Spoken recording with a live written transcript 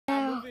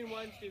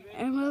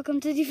And welcome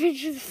to the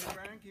Adventures.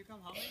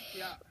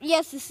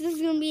 Yes, this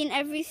is going to be in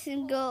every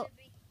single...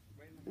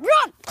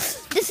 Run!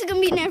 This is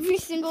going to be in every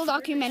single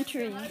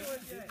documentary.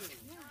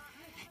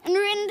 And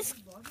we're in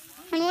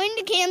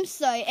the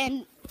campsite,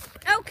 and...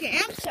 Okay,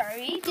 I'm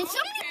sorry. Did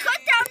somebody cut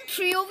down a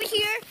tree over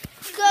here?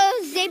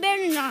 Because they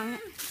better not.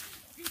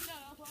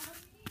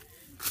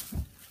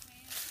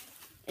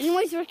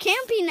 Anyways, we're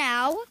camping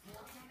now.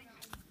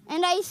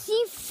 And I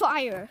see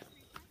fire.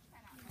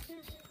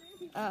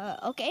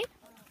 Okay.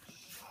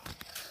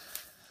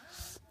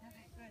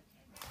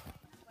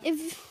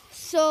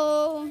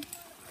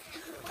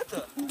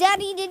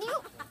 Daddy, did you?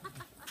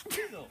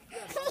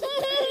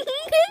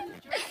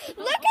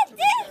 Look at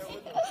this!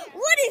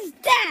 What is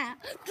that?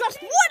 Just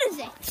what is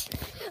it?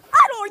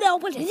 I don't know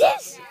what it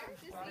is.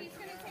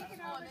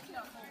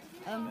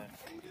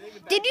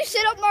 Did you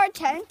set up our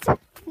tent?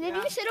 Did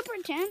you set up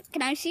our tent?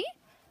 Can I see?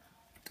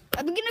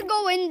 I'm gonna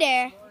go in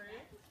there.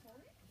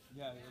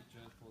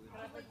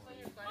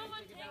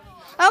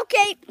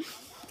 Okay.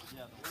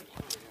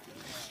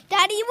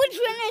 Daddy, which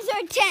one is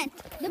our tent?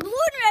 The blue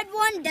and red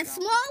one, the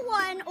small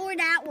one, or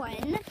that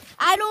one?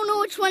 I don't know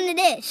which one it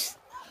is.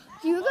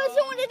 Do you guys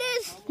know what it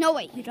is? No,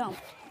 wait, you don't.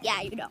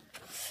 Yeah, you don't.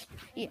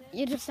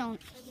 You just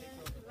don't.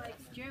 Like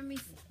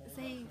Jeremy's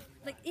saying,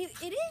 like it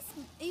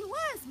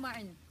was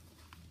Martin.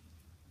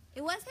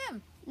 It was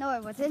him. No,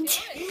 it wasn't.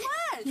 It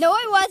was. No,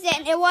 it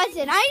wasn't. It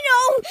wasn't. I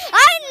know.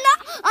 I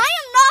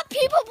am not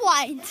people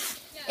blind.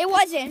 It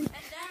wasn't. And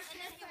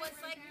then he was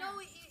like, no,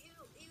 it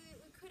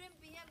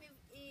couldn't be him.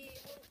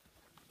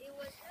 It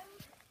was him.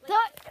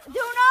 Like, Do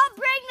not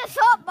bring this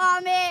up,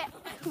 Mommy.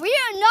 We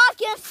are not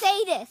going to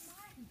say this.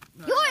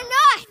 You are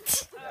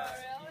not.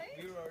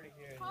 You were already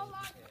here. How long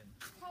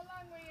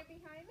were you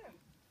behind him?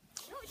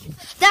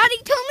 Daddy,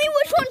 tell me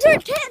which one's our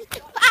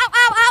tent. Ow,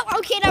 ow, ow.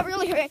 Okay, that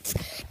really hurts.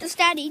 Just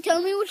Daddy,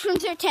 tell me which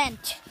one's our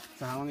tent.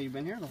 So how long have you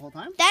been here? The whole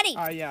time? Daddy.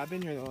 Yeah, I've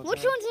been here the whole time.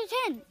 Which one's our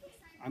tent?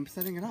 I'm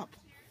setting it up.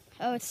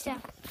 Oh, it's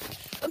down.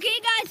 Okay,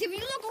 guys, if you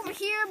look over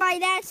here, my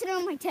dad's sitting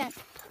on my tent.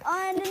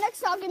 On the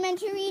next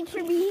documentary, it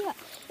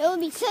will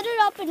be set it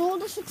up and we'll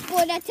just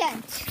explore that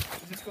tent.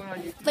 Is this going on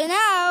YouTube? But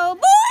now,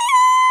 boom!